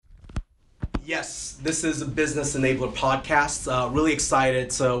Yes, this is a Business Enabler podcast. Really excited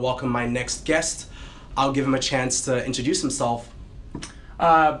to welcome my next guest. I'll give him a chance to introduce himself.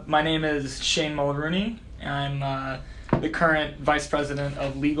 My name is Shane Mulrooney. I'm the current Vice President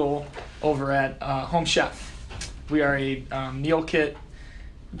of Legal over at Home Chef. We are a meal kit,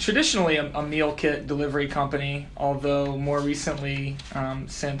 traditionally a meal kit delivery company, although more recently,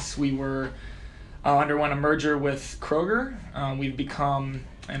 since we were underwent a merger with Kroger, we've become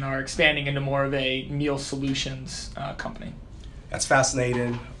and are expanding into more of a meal solutions company. That's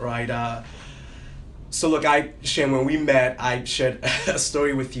fascinating, right? So look, Shane, when we met, I shared a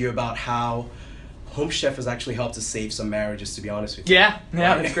story with you about how Home Chef has actually helped to save some marriages, to be honest with you. Yeah,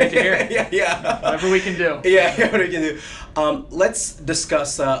 Right? It's great to hear. yeah. Whatever we can do. Yeah, whatever we can do. Let's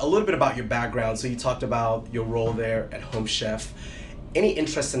discuss a little bit about your background. So you talked about your role there at Home Chef. Any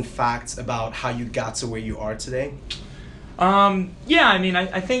interesting facts about how you got to where you are today? I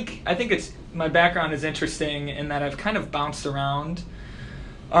think it's my background is interesting in that I've kind of bounced around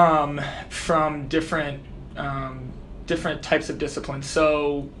from different types of disciplines.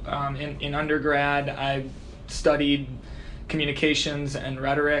 So in undergrad, I studied communications and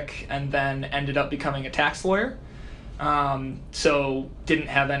rhetoric, and then ended up becoming a tax lawyer. So didn't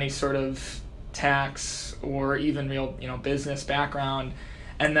have any sort of tax or even real business background,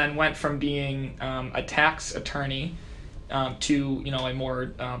 and then went from being a tax attorney to a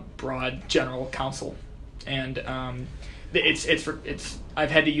more broad general counsel, and I've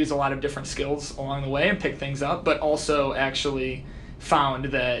had to use a lot of different skills along the way and pick things up, but also actually found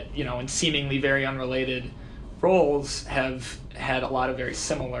that in seemingly very unrelated roles have had a lot of very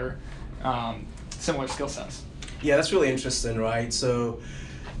similar skill sets. Yeah, that's really interesting, right? So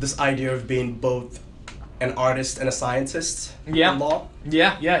this idea of being both an artist and a scientist in law?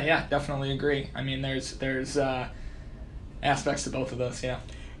 Yeah, definitely agree. I mean, there's aspects to both of those, yeah.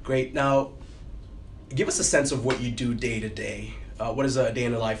 Great. Now, give us a sense of what you do day to day. What does a day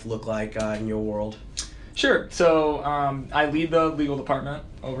in the life look like in your world? Sure. So I lead the legal department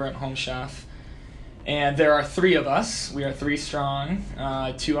over at Home Chef, and there are three of us. We are three strong,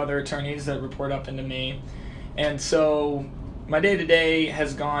 two other attorneys that report up into me. And so my day-to-day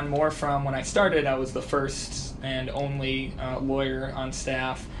has gone more from when I started, I was the first and only lawyer on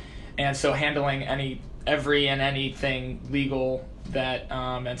staff, and so handling every and anything legal that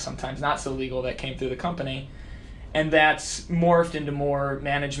and sometimes not so legal that came through the company, and that's morphed into more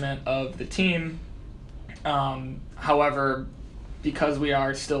management of the team. However, because we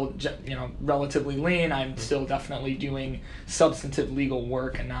are still relatively lean, I'm still definitely doing substantive legal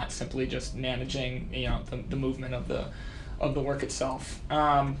work and not simply just managing the movement of the work itself.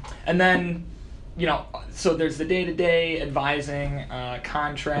 And then so there's the day-to-day advising,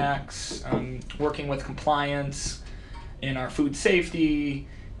 contracts, working with compliance in our food safety,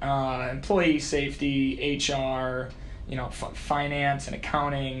 employee safety, HR, finance and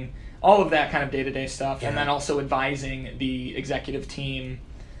accounting, all of that kind of day-to-day stuff. Yeah. And then also advising the executive team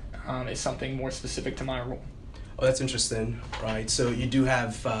is something more specific to my role. Oh, that's interesting, right? So you do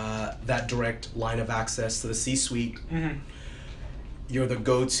have that direct line of access to the C-suite. Mm-hmm. You're the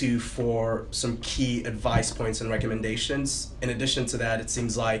go-to for some key advice points and recommendations. In addition to that, it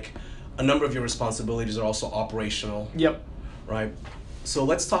seems like a number of your responsibilities are also operational. Yep. Right? So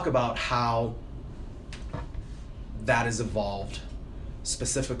let's talk about how that has evolved,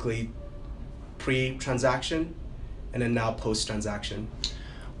 specifically pre-transaction and then now post-transaction.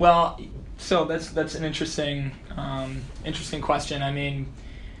 Well, so that's an interesting question. I mean,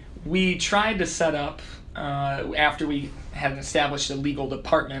 we tried to set up after we had established a legal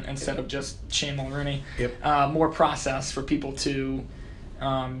department instead of just Shane Mulrooney, more process for people to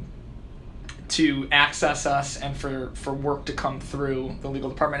access us and for work to come through the legal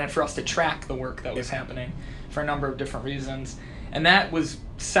department and for us to track the work that was happening for a number of different reasons. And that was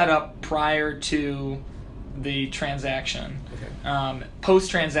set up prior to the transaction. Okay.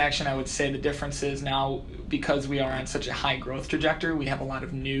 Post-transaction, I would say the difference is now, because we are on such a high growth trajectory, we have a lot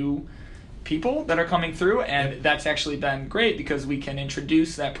of new people that are coming through, and that's actually been great because we can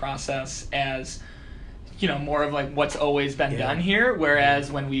introduce that process as more of like what's always been done here,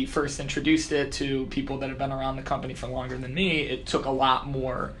 whereas when we first introduced it to people that have been around the company for longer than me, it took a lot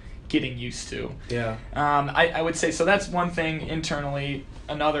more getting used to. Yeah. I would say, so that's one thing internally.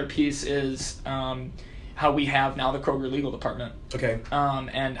 Another piece is how we have now the Kroger legal department. Okay.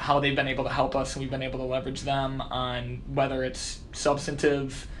 And how they've been able to help us, and we've been able to leverage them on whether it's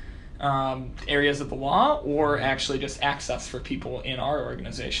substantive areas of the law or actually just access for people in our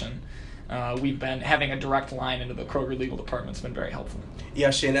organization. we've been having a direct line into the Kroger legal department's been very helpful. Yeah,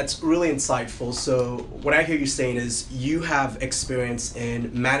 Shane, that's really insightful. So what I hear you saying is you have experience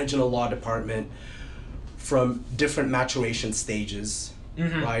in managing a law department from different maturation stages,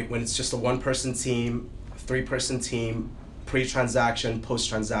 right? When it's just a one-person team, three-person team, pre-transaction,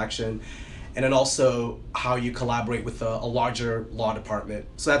 post-transaction, and then also how you collaborate with a larger law department.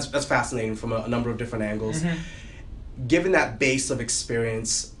 So that's fascinating from a number of different angles. Given that base of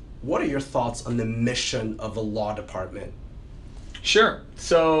experience, what are your thoughts on the mission of the law department? Sure.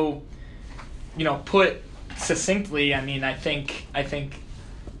 So, put succinctly, I think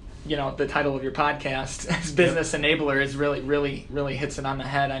the title of your podcast, Business Enabler, is really hits it on the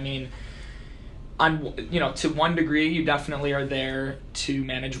head. To one degree, you definitely are there to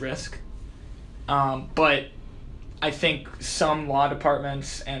manage risk. But I think some law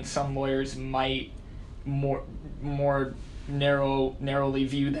departments and some lawyers might more narrowly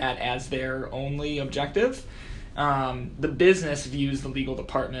view that as their only objective. The business views the legal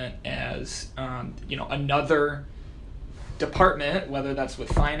department as another department, whether that's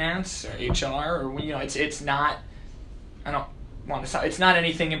with finance or HR or it's not. I don't want to. It's not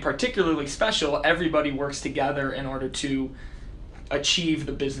anything in particularly special. Everybody works together in order to achieve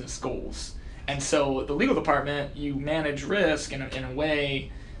the business goals. And so the legal department, you manage risk in a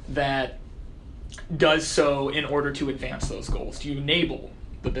way that does so in order to advance those goals. You enable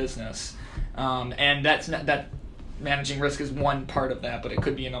the business, and that managing risk is one part of that, but it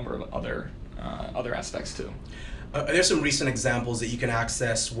could be a number of other aspects too. Are there some recent examples that you can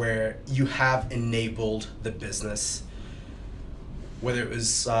access where you have enabled the business, whether it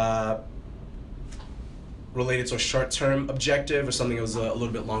was related to a short-term objective or something that was a little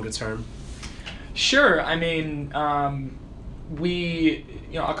bit longer term? Sure. We,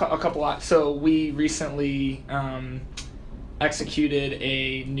 a couple. So we recently executed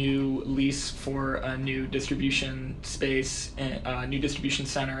a new lease for a new distribution space, a new distribution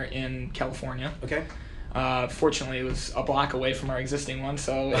center in California. Okay. Fortunately, it was a block away from our existing one,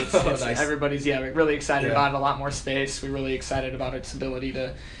 so it's Nice. Everybody's really excited about it. A lot more space. We're really excited about its ability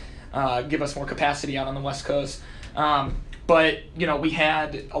to give us more capacity out on the West Coast. But we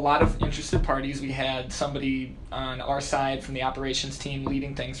had a lot of interested parties. We had somebody on our side from the operations team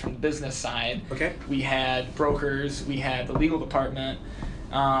leading things from the business side. Okay. We had brokers. We had the legal department.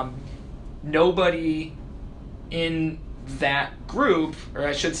 Nobody in that group, or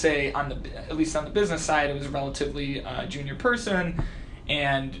I should say, at least on the business side, it was a relatively junior person,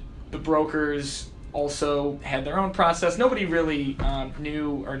 and the brokers also had their own process. Nobody really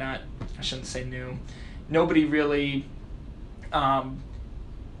knew, or not. I shouldn't say knew. Nobody really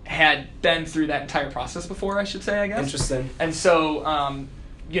had been through that entire process before, I should say, I guess. Interesting. And so,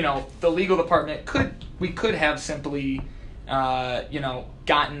 the legal department could have simply,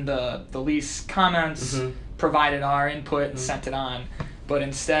 gotten the lease comments, provided our input, and sent it on. But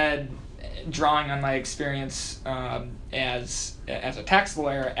instead, drawing on my experience as a tax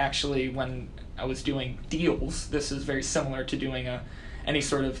lawyer, actually, when I was doing deals, this is very similar to doing any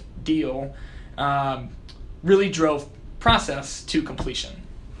sort of deal, really drove process to completion,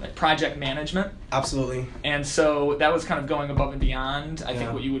 like project management. Absolutely. And so that was kind of going above and beyond, I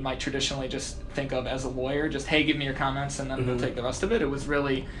think, what you might traditionally just think of as a lawyer, just, hey, give me your comments and then we'll take the rest of it. It was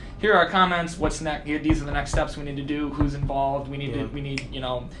really, here are our comments, what's next, these are the next steps we need to do, who's involved, we need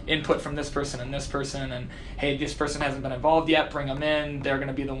input from this person, and hey, this person hasn't been involved yet, bring them in, they're going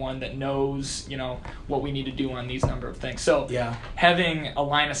to be the one that knows, what we need to do on these number of things. So having a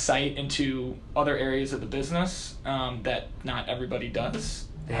line of sight into other areas of the business that not everybody does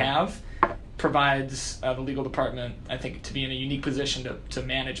have provides the legal department, I think, to be in a unique position to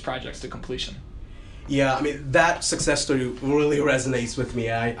manage projects to completion. Yeah, that success story really resonates with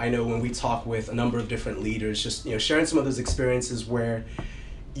me. I know when we talk with a number of different leaders, just sharing some of those experiences where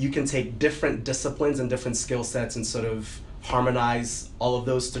you can take different disciplines and different skill sets and sort of harmonize all of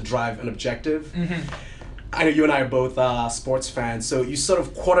those to drive an objective. I know you and I are both sports fans, so you sort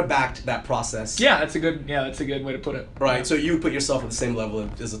of quarterbacked that process. Yeah, that's a good way to put it. Right, so you put yourself at the same level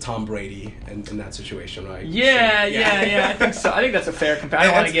as a Tom Brady in that situation, right? Yeah, I think so. I think that's a fair comparison. I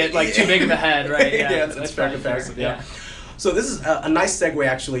don't want to get too big of a head, right? Yeah, that's fair comparison. Yeah. So this is a nice segue,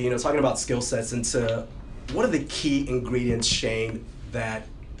 actually. Talking about skill sets into what are the key ingredients, Shane, that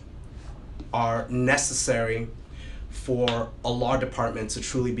are necessary for a law department to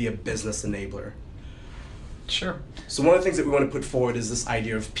truly be a business enabler? Sure. So one of the things that we want to put forward is this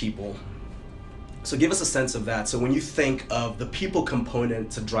idea of people. So give us a sense of that. So when you think of the people component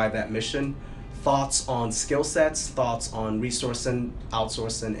to drive that mission, thoughts on skill sets, thoughts on resourcing,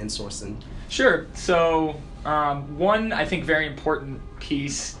 outsourcing, insourcing? Sure. So one, I think, very important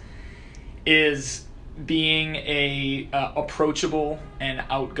piece is being a approachable and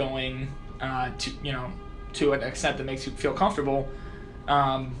outgoing, to an extent that makes you feel comfortable,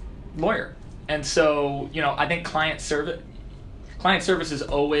 lawyer. And so, I think client service is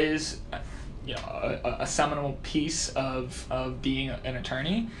always, a seminal piece of being an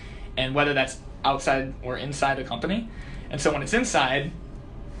attorney, and whether that's outside or inside a company. And so when it's inside,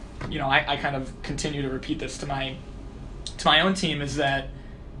 I kind of continue to repeat this to my own team, is that,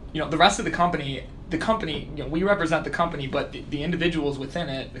 the rest of the company, we represent the company, but the individuals within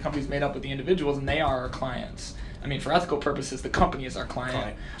it, the company's made up of the individuals, and they are our clients. I mean, for ethical purposes, the company is our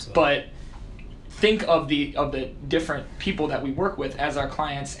client. But think of the different people that we work with as our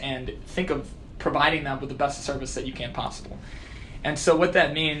clients, and think of providing them with the best service that you can possible. And so what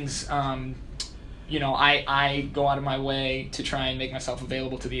that means, I go out of my way to try and make myself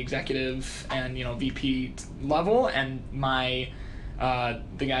available to the executive and, VP level, and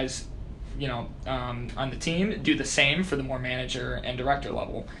the guys, on the team do the same for the more manager and director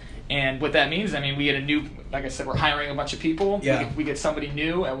level. And what that means, we get like I said, we're hiring a bunch of people. Yeah. We get somebody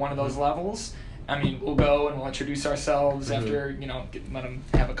new at one of those levels. We'll go and we'll introduce ourselves after, let them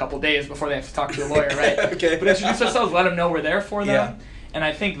have a couple days before they have to talk to a lawyer, right? Okay. But introduce ourselves, let them know we're there for them. Yeah. And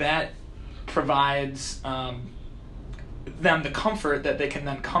I think that provides them the comfort that they can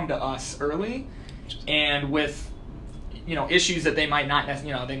then come to us early, and with issues that they might not,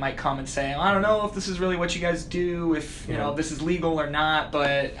 they might come and say, I don't know if this is really what you guys do, if this is legal or not,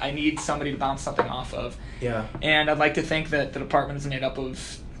 but I need somebody to bounce something off of. Yeah. And I'd like to think that the department is made up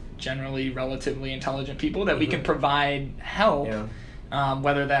of generally relatively intelligent people that we can provide help,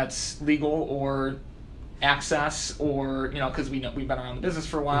 whether that's legal or access, or because we've been around the business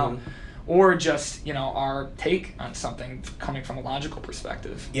for a while. Or just, our take on something coming from a logical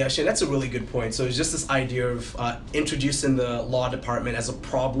perspective. Yeah, Shane, that's a really good point. So it's just this idea of introducing the law department as a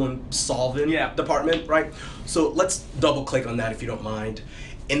problem-solving department, right? So let's double-click on that, if you don't mind.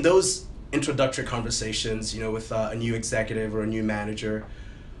 In those introductory conversations, with a new executive or a new manager,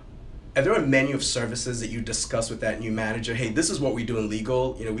 are there a menu of services that you discuss with that new manager? Hey, this is what we do in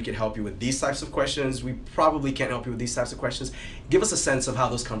legal. We can help you with these types of questions. We probably can't help you with these types of questions. Give us a sense of how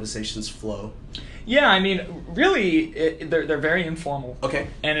those conversations flow. Yeah, really, they're very informal. Okay.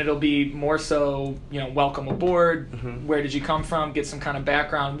 And it'll be more so, welcome aboard. Where did you come from? Get some kind of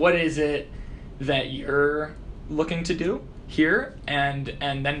background. What is it that you're looking to do here? And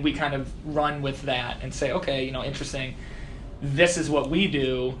then we kind of run with that and say, okay, interesting. This is what we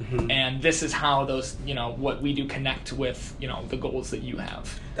do, and this is how those, what we do connect with, the goals that you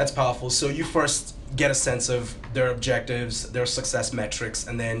have. That's powerful. So you first get a sense of their objectives, their success metrics,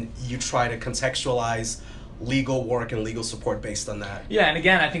 and then you try to contextualize legal work and legal support based on that. Yeah, and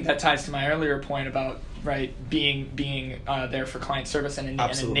again, I think that ties to my earlier point about, being there for client service and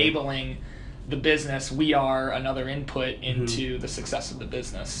enabling the business. We are another input into the success of the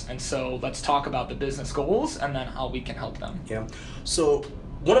business. And so let's talk about the business goals and then how we can help them. Yeah. So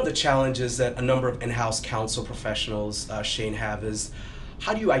one of the challenges that a number of in-house counsel professionals, Shane, have is,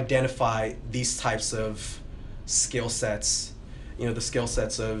 how do you identify these types of skill sets? The skill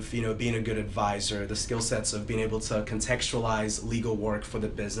sets of, being a good advisor, the skill sets of being able to contextualize legal work for the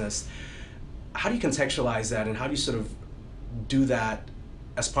business. How do you contextualize that, and how do you sort of do that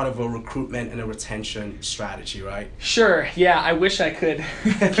as part of a recruitment and a retention strategy, right? Sure. Yeah, I wish I could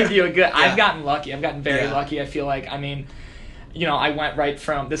give you a good... I've gotten lucky. I've gotten very lucky. I feel like, I went right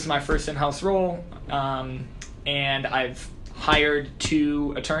from... This is my first in-house role, and I've hired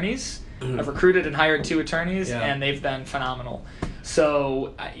 2 attorneys. I've recruited and hired 2 attorneys, and they've been phenomenal.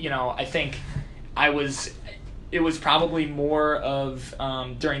 So, I think it was probably more of,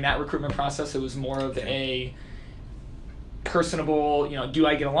 during that recruitment process, it was more of a personable, do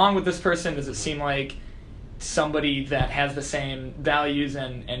I get along with this person? Does it seem like somebody that has the same values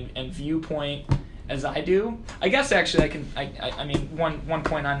and viewpoint as I do? I guess actually one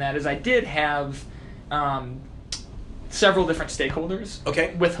point on that is I did have several different stakeholders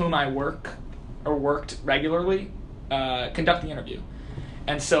with whom I worked regularly conduct the interview.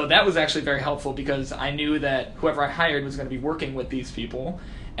 And so that was actually very helpful, because I knew that whoever I hired was going to be working with these people,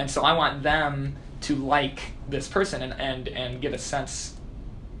 and so I want them to like this person and get a sense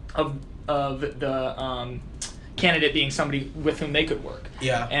of the candidate being somebody with whom they could work.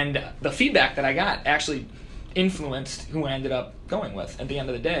 Yeah. And the feedback that I got actually influenced who I ended up going with at the end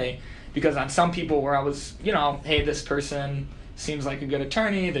of the day, because on some people where I was, hey, this person seems like a good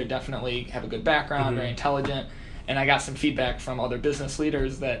attorney, they definitely have a good background, very intelligent, and I got some feedback from other business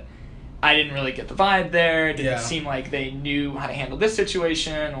leaders that I didn't really get the vibe there. It didn't Yeah. seem like they knew how to handle this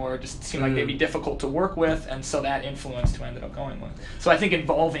situation, or just seemed like they'd be difficult to work with, and so that influenced who I ended up going with. So I think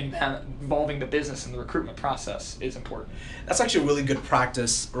involving the business in the recruitment process is important. That's actually a really good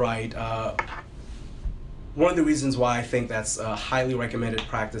practice, right? One of the reasons why I think that's a highly recommended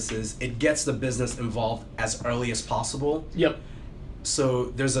practice is it gets the business involved as early as possible. Yep. So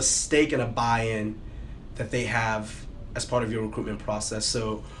there's a stake and a buy-in that they have as part of your recruitment process.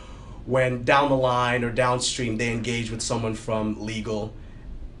 So when down the line or downstream they engage with someone from legal,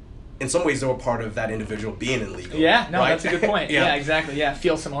 in some ways they were part of that individual being in legal. Yeah, no, right? that's a good point. Yeah. Yeah, exactly. Yeah,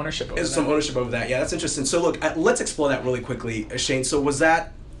 feel some ownership over There's that. some ownership over that. Yeah, that's interesting. So look, let's explore that really quickly, Shane. So was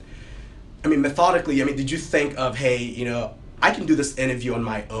that, I mean, methodically, I mean, did you think of, hey, you know, I can do this interview on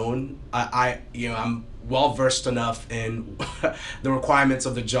my own. I'm well versed enough in the requirements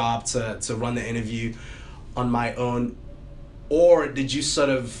of the job to run the interview on my own, or did you sort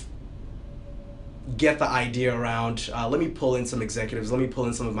of get the idea around, let me pull in some executives, let me pull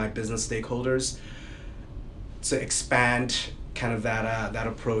in some of my business stakeholders to expand kind of that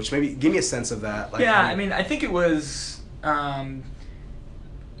approach? Maybe give me a sense of that. Like, Yeah, I mean, I think it was.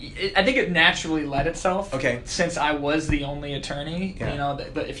 I think it naturally led itself. Okay. Since I was the only attorney, Yeah. you know,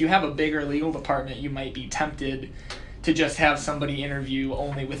 if you have a bigger legal department, you might be tempted to just have somebody interview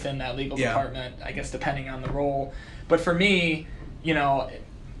only within that legal Yeah. department. I guess depending on the role. But for me, you know,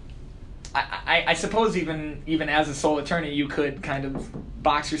 I suppose even as a sole attorney, you could kind of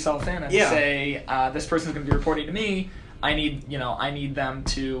box yourself in and Yeah. say, this person's going to be reporting to me. I need them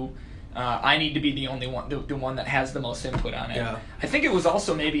to. I need to be the only one, the one that has the most input on it. Yeah. I think it was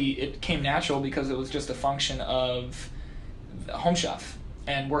also maybe it came natural because it was just a function of the Home Chef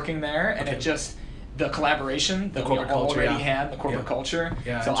and working there, and Okay. it just the collaboration that we corporate culture, already yeah. had, the corporate Yeah. culture.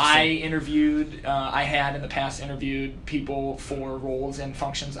 Yeah, So interesting. I had in the past interviewed people for roles and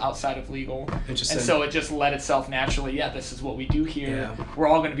functions outside of legal. Interesting. And so it just led itself naturally. Yeah, this is what we do here. Yeah. We're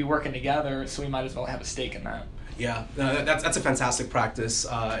all going to be working together, so we might as well have a stake in that. Yeah, no, that's a fantastic practice,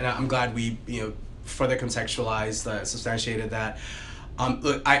 and I'm glad we further contextualized, substantiated that.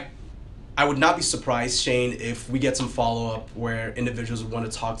 Look, I would not be surprised, Shane, if we get some follow up where individuals would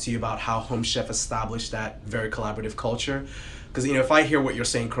want to talk to you about how Home Chef established that very collaborative culture. Because if I hear what you're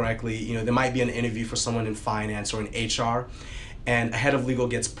saying correctly, there might be an interview for someone in finance or in HR, and a head of legal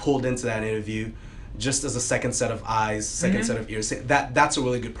gets pulled into that interview just as a second set of eyes, second set of ears. That's a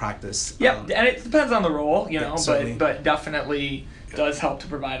really good practice. Yep, and it depends on the role, certainly. but definitely does help to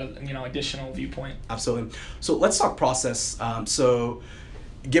provide additional viewpoint. Absolutely. So let's talk process. So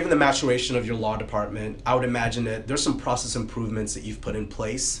given the maturation of your law department, I would imagine that there's some process improvements that you've put in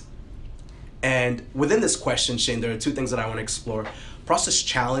place. And within this question, Shane, there are two things that I want to explore. Process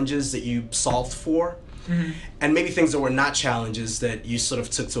challenges that you solved for, and maybe things that were not challenges that you sort of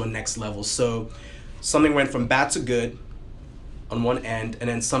took to a next level. So something went from bad to good on one end, and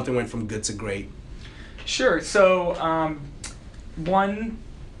then something went from good to great. Sure. So one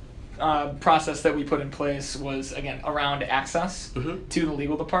process that we put in place was, again, around access to the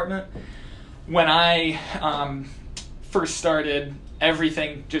legal department. When I first started,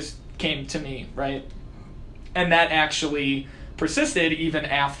 everything just came to me, right? And that actually persisted even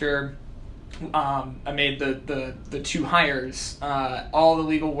after I made the two hires. All the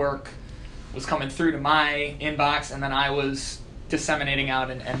legal work was coming through to my inbox, and then I was disseminating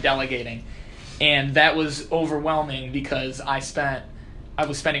out and delegating. And that was overwhelming because I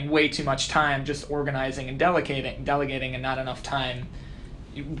was spending way too much time just organizing and delegating and not enough time.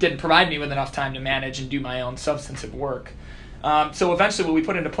 It didn't provide me with enough time to manage and do my own substantive work. So eventually what we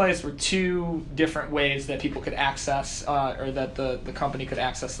put into place were two different ways that people could access, or that the company could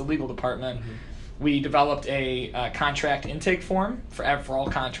access the legal department. We developed a contract intake form for all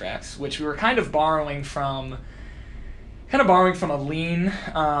contracts, which we were kind of borrowing from a lean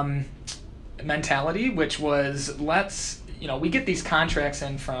mentality, which was we get these contracts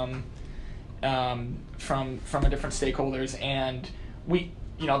in from a different stakeholders, and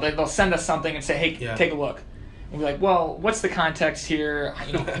they'll send us something and say, hey, take a look. And we're like, well, what's the context here?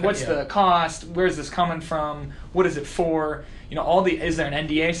 What's the cost? Where's this coming from? What is it for? Is there an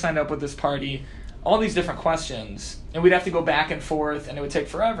NDA signed up with this party? All these different questions, and we'd have to go back and forth, and it would take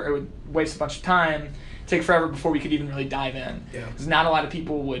forever. It would waste a bunch of time, take forever before we could even really dive in. Yeah. Because not a lot of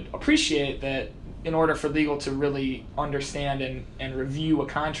people would appreciate that. In order for legal to really understand and review a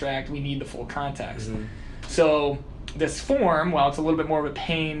contract, we need the full context. So this form, while it's a little bit more of a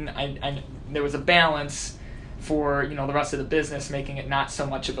pain, there was a balance for the rest of the business, making it not so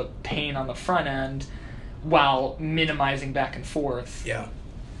much of a pain on the front end, while minimizing back and forth. Yeah.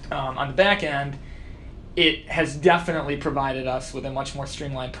 On the back end. it has definitely provided us with a much more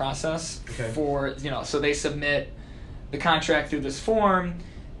streamlined process for, so they submit the contract through this form,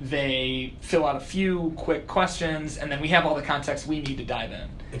 they fill out a few quick questions, and then we have all the context we need to dive in.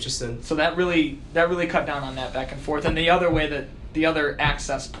 Interesting. So that really cut down on that back and forth. And the other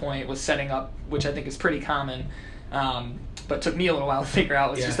access point was setting up, which I think is pretty common, but took me a little while to figure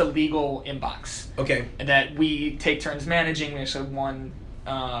out, was just a legal inbox. Okay. And that we take turns managing. We actually have one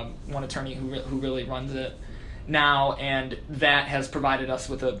attorney who really runs it now, and that has provided us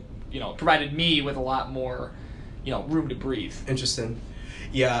with provided me with a lot more, room to breathe. Interesting.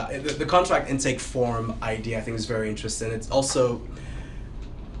 Yeah, the contract intake form idea I think is very interesting. It's also,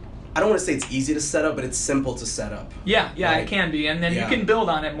 I don't want to say it's easy to set up, but it's simple to set up. Yeah, right? It can be, and then you can build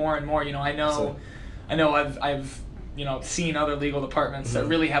on it more and more. I know I've seen other legal departments that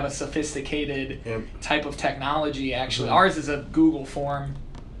really have a sophisticated type of technology. Actually, ours is a Google form.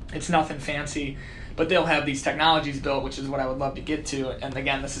 It's nothing fancy, but they'll have these technologies built, which is what I would love to get to. And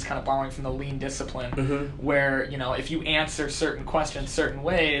again, this is kind of borrowing from the lean discipline, where if you answer certain questions certain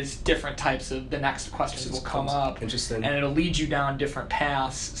ways, different types of the next questions will come up. Interesting. And it'll lead you down different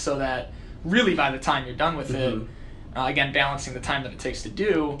paths, so that really by the time you're done with it, again, balancing the time that it takes to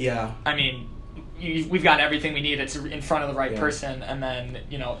do. Yeah. I mean, we've got everything we need. It's in front of the right person, and then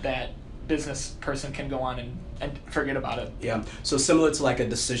that business person can go on and forget about it. Yeah. So similar to like a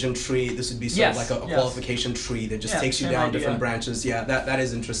decision tree, this would be sort of like a qualification tree that just takes you down different branches. Yeah, that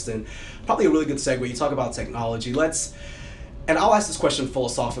is interesting. Probably a really good segue. You talk about technology. And I'll ask this question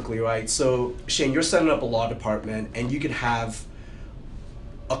philosophically, right? So Shane, you're setting up a law department, and you could have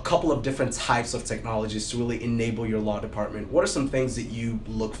a couple of different types of technologies to really enable your law department. What are some things that you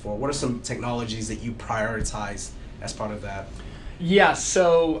look for? What are some technologies that you prioritize as part of that? Yeah,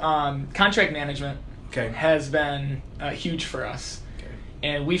 so contract management has been huge for us. Okay.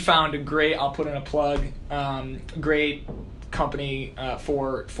 And we found a great, I'll put in a plug, great company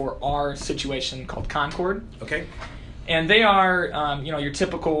for our situation called Concord. Okay. And they are, your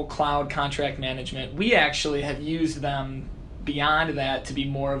typical cloud contract management. We actually have used them beyond that to be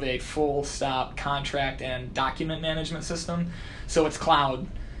more of a full stop contract and document management system. So it's cloud,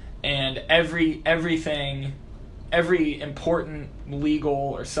 and every important legal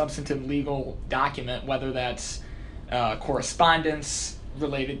or substantive legal document, whether that's correspondence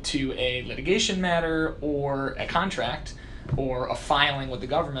related to a litigation matter or a contract or a filing with the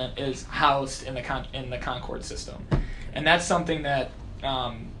government, is housed in the Concord system. And that's something that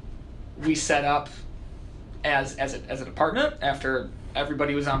we set up as a department after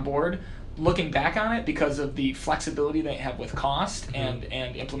everybody was on board. Looking back on it, because of the flexibility they have with cost and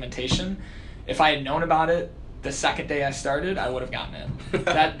implementation, if I had known about it the second day I started, I would have gotten it.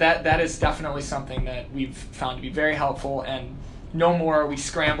 That is definitely something that we've found to be very helpful, and no more are we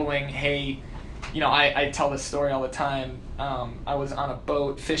scrambling. Hey, I tell this story all the time. I was on a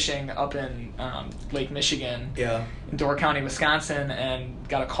boat fishing up in Lake Michigan, in Door County, Wisconsin, and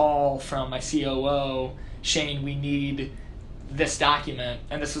got a call from my COO, Shane, we need this document.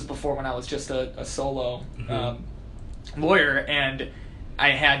 And this was before, when I was just a solo lawyer, and I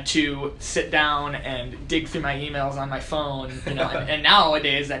had to sit down and dig through my emails on my phone, and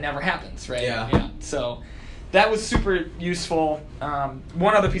nowadays that never happens, right? Yeah. So that was super useful.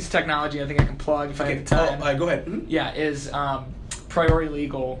 One other piece of technology I think I can plug if I have the time. Go ahead. Yeah, is Priority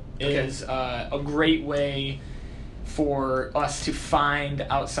Legal is a great way for us to find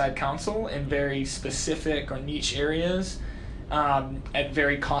outside counsel in very specific or niche areas at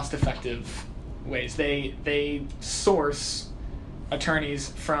very cost-effective ways. They source attorneys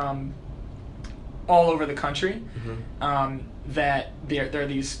from all over the country, that they're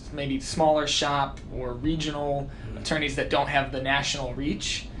these maybe smaller shop or regional attorneys that don't have the national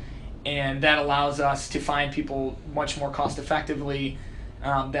reach, and that allows us to find people much more cost effectively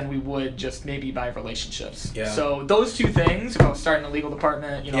than we would just maybe by relationships. Yeah. So those two things, if I was starting a legal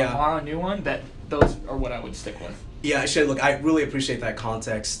department, tomorrow, a new one, those are what I would stick with. Yeah, Shay, look, I really appreciate that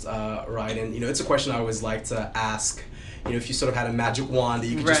context, right? And it's a question I always like to ask. If you sort of had a magic wand that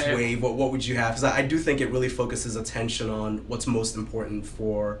you could just wave, what would you have? Because I do think it really focuses attention on what's most important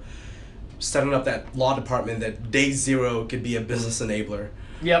for setting up that law department that day zero could be a business enabler.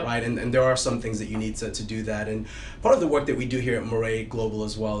 Yep. Right, and there are some things that you need to do that. And part of the work that we do here at Moray Global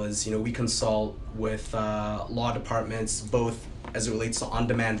as well is, we consult with law departments, both as it relates to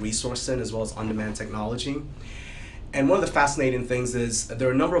on-demand resourcing as well as on-demand technology. And one of the fascinating things is there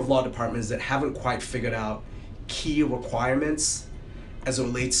are a number of law departments that haven't quite figured out key requirements as it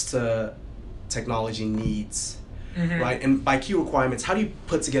relates to technology needs, right? And by key requirements, how do you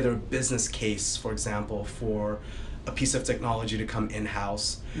put together a business case, for example, for a piece of technology to come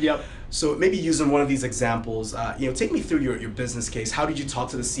in-house. Yep. So maybe using one of these examples, take me through your business case. How did you talk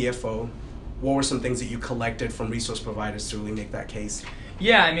to the CFO? What were some things that you collected from resource providers to really make that case?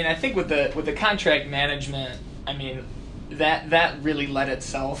 Yeah, I mean, I think with the contract management, I mean, that really led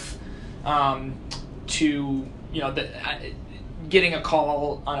itself to getting a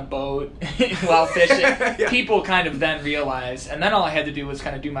call on a boat while fishing. Yeah. People kind of then realized, and then all I had to do was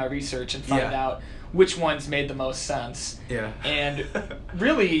kind of do my research and find out which ones made the most sense. Yeah. And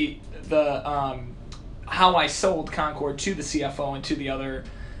really, the how I sold Concord to the CFO and to the other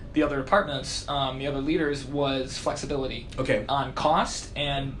departments, the other leaders, was flexibility. Okay. On cost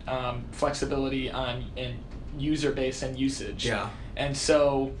and flexibility on user base and usage. Yeah. And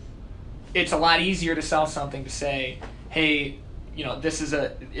so it's a lot easier to sell something to say, hey,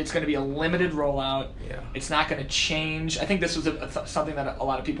 it's going to be a limited rollout. Yeah. It's not going to change. I think this was something that a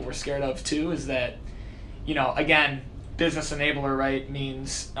lot of people were scared of too, is that, again, business enabler, right,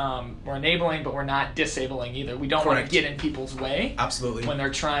 means we're enabling, but we're not disabling either. We don't want to get in people's way. Absolutely. When they're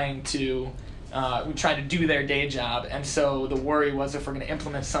trying to do their day job. And so the worry was, if we're going to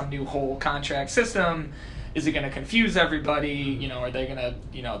implement some new whole contract system, is it going to confuse everybody? Are they going to,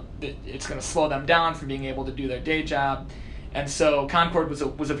 it's going to slow them down from being able to do their day job. And so Concord was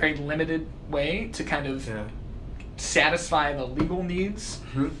a very limited way to kind of satisfy the legal needs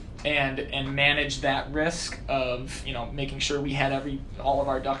and manage that risk of making sure we had all of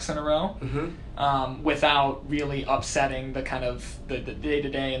our ducks in a row without really upsetting the kind of the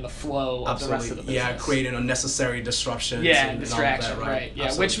day-to-day and the flow of the rest of the business. Yeah, creating unnecessary disruptions. And distraction, all of that, right? Yeah,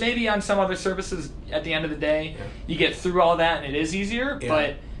 absolutely. Which maybe on some other services at the end of the day you get through all that and it is easier,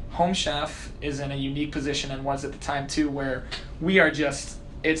 but Home Chef is in a unique position, and was at the time too, where we are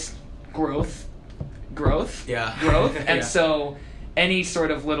it's growth, and so any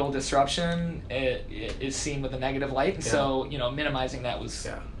sort of little disruption it is seen with a negative light, and so minimizing that was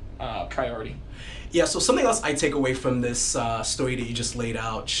priority. Yeah. So something else I take away from this story that you just laid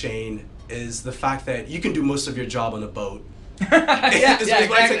out, Shane, is the fact that you can do most of your job on a boat. Exactly.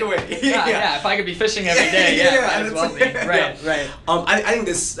 What I take away. If I could be fishing every day, might as well be. Right. I think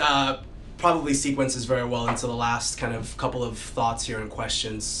this probably sequences very well into the last kind of couple of thoughts here and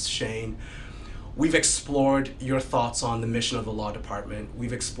questions, Shane. We've explored your thoughts on the mission of the law department.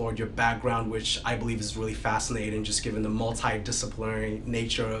 We've explored your background, which I believe is really fascinating, just given the multidisciplinary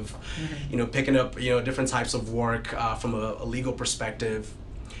nature of, picking up, different types of work from a legal perspective.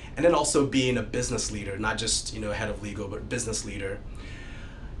 And then also being a business leader, not just, head of legal, but business leader.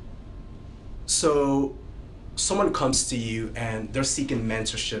 So someone comes to you and they're seeking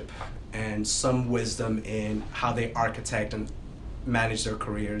mentorship and some wisdom in how they architect and manage their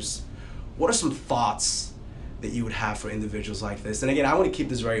careers. What are some thoughts that you would have for individuals like this? And again, I want to keep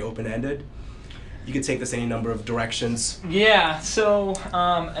this very open-ended. You could take this any number of directions. Yeah, so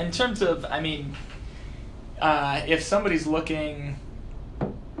in terms of, if somebody's looking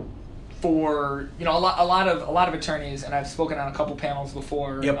for a lot of attorneys, and I've spoken on a couple panels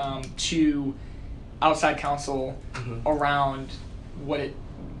before, to outside counsel around what it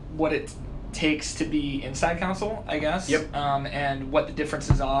takes to be inside counsel, I guess, and what the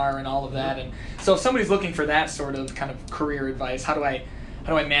differences are and all of that. And so if somebody's looking for that sort of kind of career advice, how do I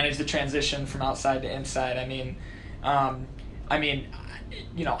manage the transition from outside to inside? How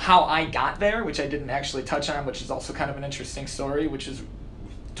I got there, which I didn't actually touch on, which is also kind of an interesting story, which is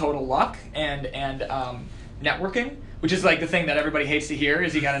total luck and networking, which is like the thing that everybody hates to hear,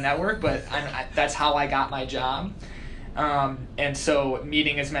 is you got to network, but that's how I got my job. And so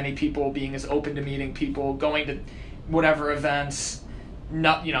meeting as many people, being as open to meeting people, going to whatever events,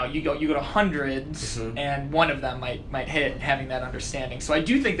 you go to hundreds, and one of them might hit, having that understanding. So I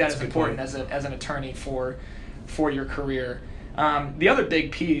do think that is important as an attorney for your career. The other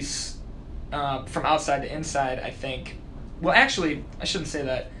big piece from outside to inside, I think, well, actually, I shouldn't say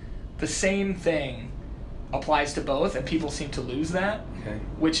that. The same thing applies to both, and people seem to lose that,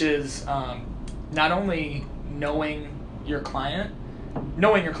 which is not only knowing your client,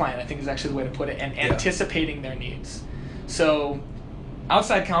 I think is actually the way to put it, and anticipating their needs. So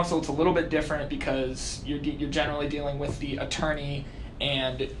outside counsel, it's a little bit different because you're generally dealing with the attorney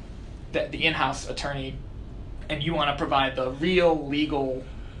and the in-house attorney, and you want to provide the real legal,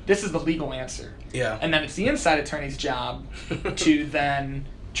 this is the legal answer. Yeah. And then it's the inside attorney's job to then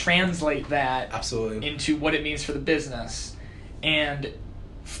translate that into what it means for the business. And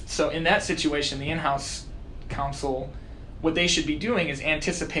so in that situation, the in-house counsel, what they should be doing is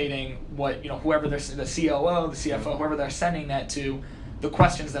anticipating what, whoever the COO, the CFO, whoever they're sending that to, the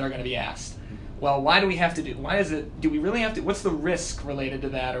questions that are going to be asked. well, why do we have to do? Why is it? Do we really have to? What's the risk related to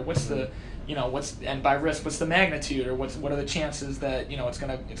that, or what's the, and by risk, what's the magnitude, or what are the chances that it's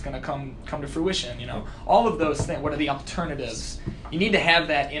gonna come to fruition? All of those things. What are the alternatives? You need to have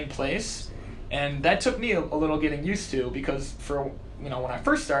that in place, and that took me a little getting used to, because when I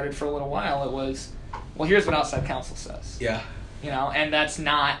first started, for a little while it was, well, here's what outside counsel says. Yeah. And that's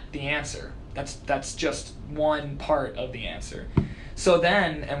not the answer. That's just one part of the answer. So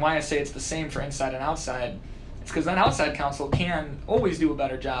then, and why I say it's the same for inside and outside, it's because then outside counsel can always do a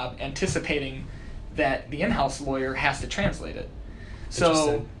better job anticipating that the in-house lawyer has to translate it.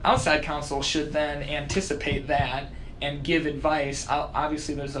 So outside counsel should then anticipate that and give advice.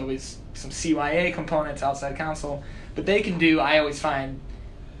 Obviously, there's always some CYA components, outside counsel, but they can do, I always find,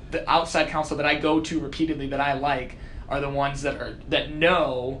 the outside counsel that I go to repeatedly that I like are the ones that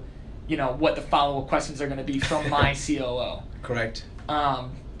know, what the follow-up questions are going to be from my COO. Correct.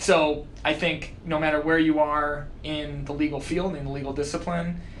 So I think no matter where you are in the legal field, in the legal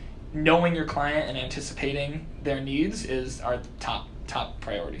discipline, knowing your client and anticipating their needs are top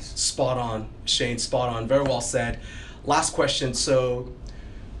priorities. Spot on, Shane, spot on. Very well said. Last question. So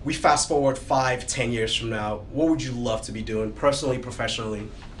we fast forward 5-10 years from now. What would you love to be doing personally, professionally?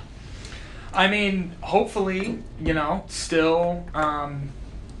 I mean, hopefully, still,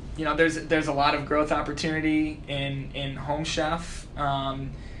 there's a lot of growth opportunity in Home Chef.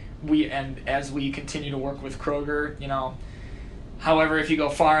 As we continue to work with Kroger, however, if you go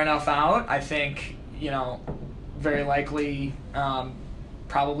far enough out, I think, very likely,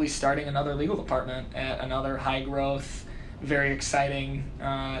 probably starting another legal department at another high growth, very exciting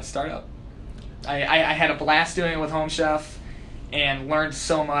startup. I had a blast doing it with Home Chef and learned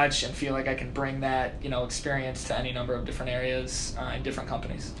so much, and feel like I can bring that experience to any number of different areas in different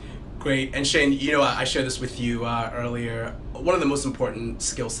companies. Great. And Shane, I shared this with you earlier. One of the most important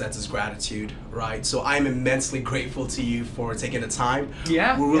skill sets is gratitude, right? So I'm immensely grateful to you for taking the time.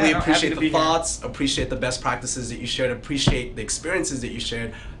 Yeah. We really appreciate happy the thoughts, appreciate the best practices that you shared, appreciate the experiences that you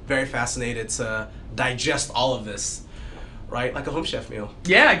shared. Very fascinated to digest all of this, right? Like a Home Chef meal.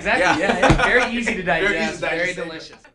 Yeah, exactly. Yeah. Very easy to digest, Very easy to digest. very delicious.